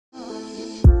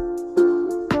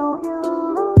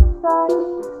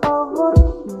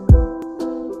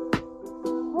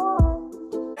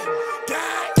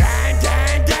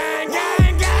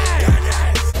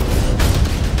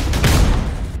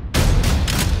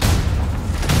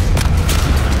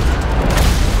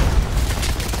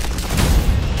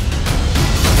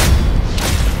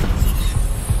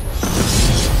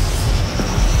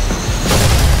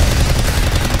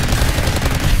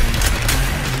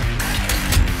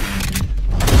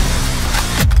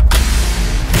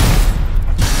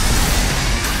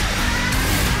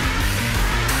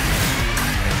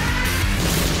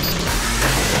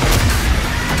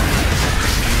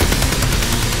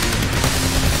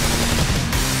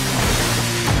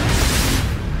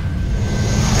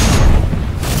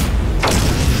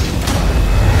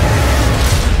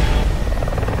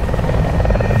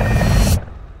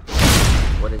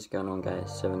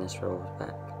Israel is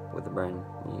back with a brand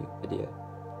new video.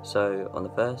 So on the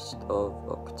 1st of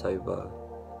October,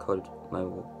 COD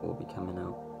Mobile will be coming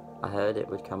out. I heard it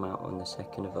would come out on the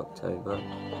 2nd of October,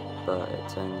 but it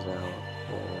turns out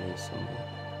they're releasing it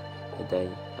a day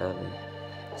early.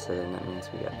 So then that means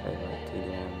we get to play like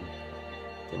TDM,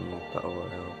 the new Battle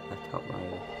Royale, Blackout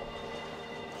mode.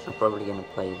 I'm probably going to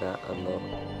play that a lot.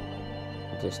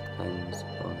 It just depends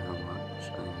on how much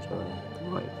I enjoy the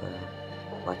multiplayer.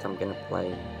 Like, I'm going to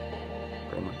play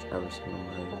pretty much every single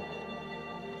mode,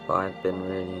 but I've been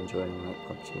really enjoying like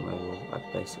PUBG Mobile.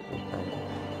 I've basically played it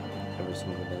every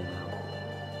single day now,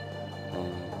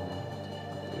 and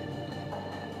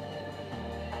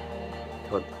the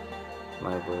COD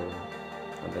Mobile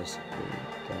are basically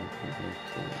going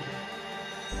to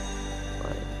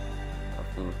like, I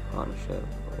think partnership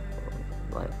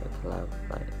or like a collab,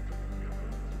 like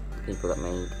the people that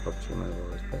made PUBG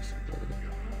Mobile is basically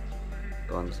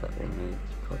the ones that will make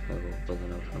COD Mobile with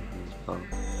another company as well,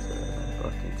 so they're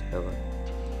working together.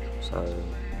 So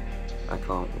I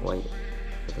can't wait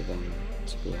for the game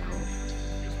to be out.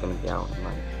 It's going to be out in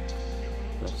like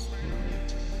less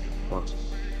than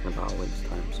in about a week's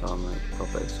time, so I'm like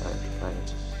proper excited to play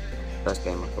it. First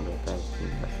game I probably play is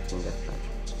Team Deathmatch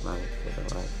mode, because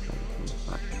I like playing Team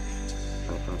Deathmatch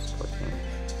when it comes to COD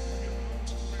games,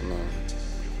 and then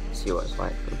see what it's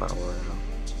like for the Battle Royale.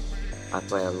 I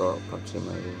play a lot of PUBG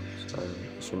Mobile, so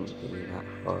it shouldn't be that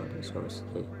hard. It's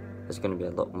obviously, there's going to be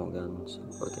a lot more guns, so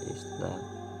I've got to get used to that.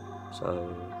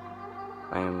 So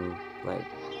I am like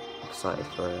excited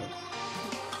for it.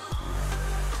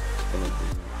 It's going to be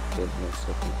good mix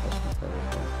of competition player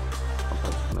as well on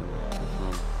PUBG Mobile.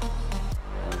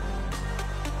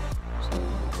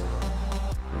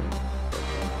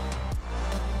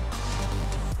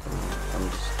 I'm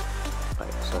just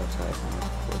like so excited and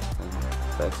looking forward to playing it.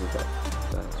 But if you guys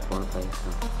want to play it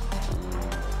now,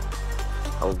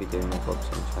 I will be doing my vlogs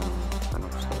on the channel and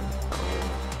obviously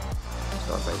so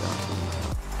I'll break down some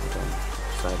again,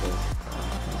 decided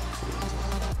to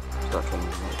start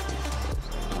training more because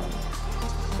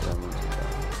I don't want to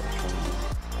start training,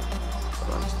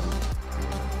 but I understand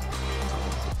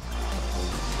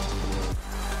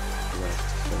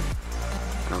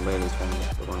and I'm really trying to get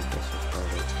to 1K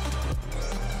subscribers.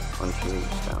 Once you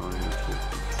reach that on YouTube,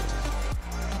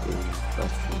 do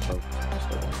first stream vlogs,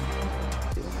 so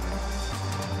doing that.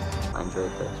 I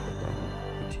enjoyed those, but then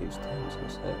YouTube's terms of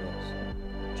service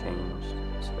changed,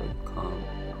 so you can't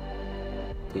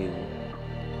do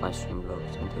live stream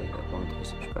vlogs until you get 1K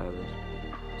subscribers.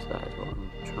 So that is what I'm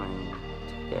trying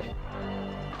to get.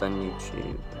 I've done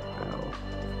YouTube about, I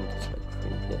think it's like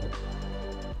 3 years.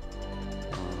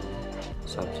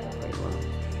 Subs are pretty well.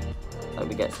 Like,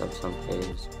 we get subs some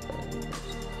days, but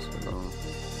it's long.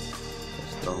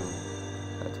 It's long.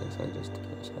 It takes ages to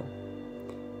get a sub.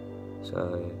 So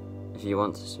if you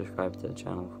want to subscribe to the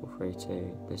channel, feel free to.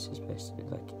 This is basically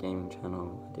like a gaming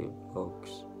channel. I do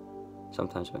vlogs.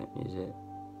 Sometimes I make music,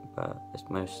 but it's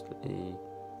mostly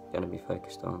going to be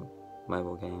focused on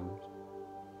mobile games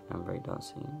and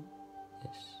breakdancing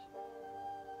this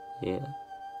year.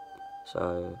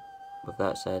 So with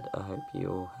that said, I hope you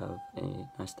all have a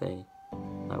nice day.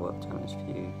 I work time is for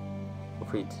you. Feel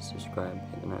free to subscribe,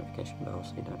 hit the notification bell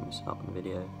so you don't miss out on the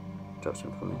video. Drop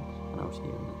some comments, and I'll see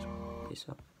you in the next one. Peace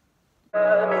out.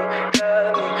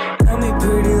 Tell me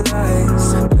pretty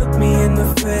lies, look me in the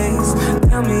face.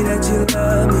 Tell me that you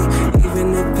love me, even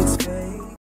if it's fake.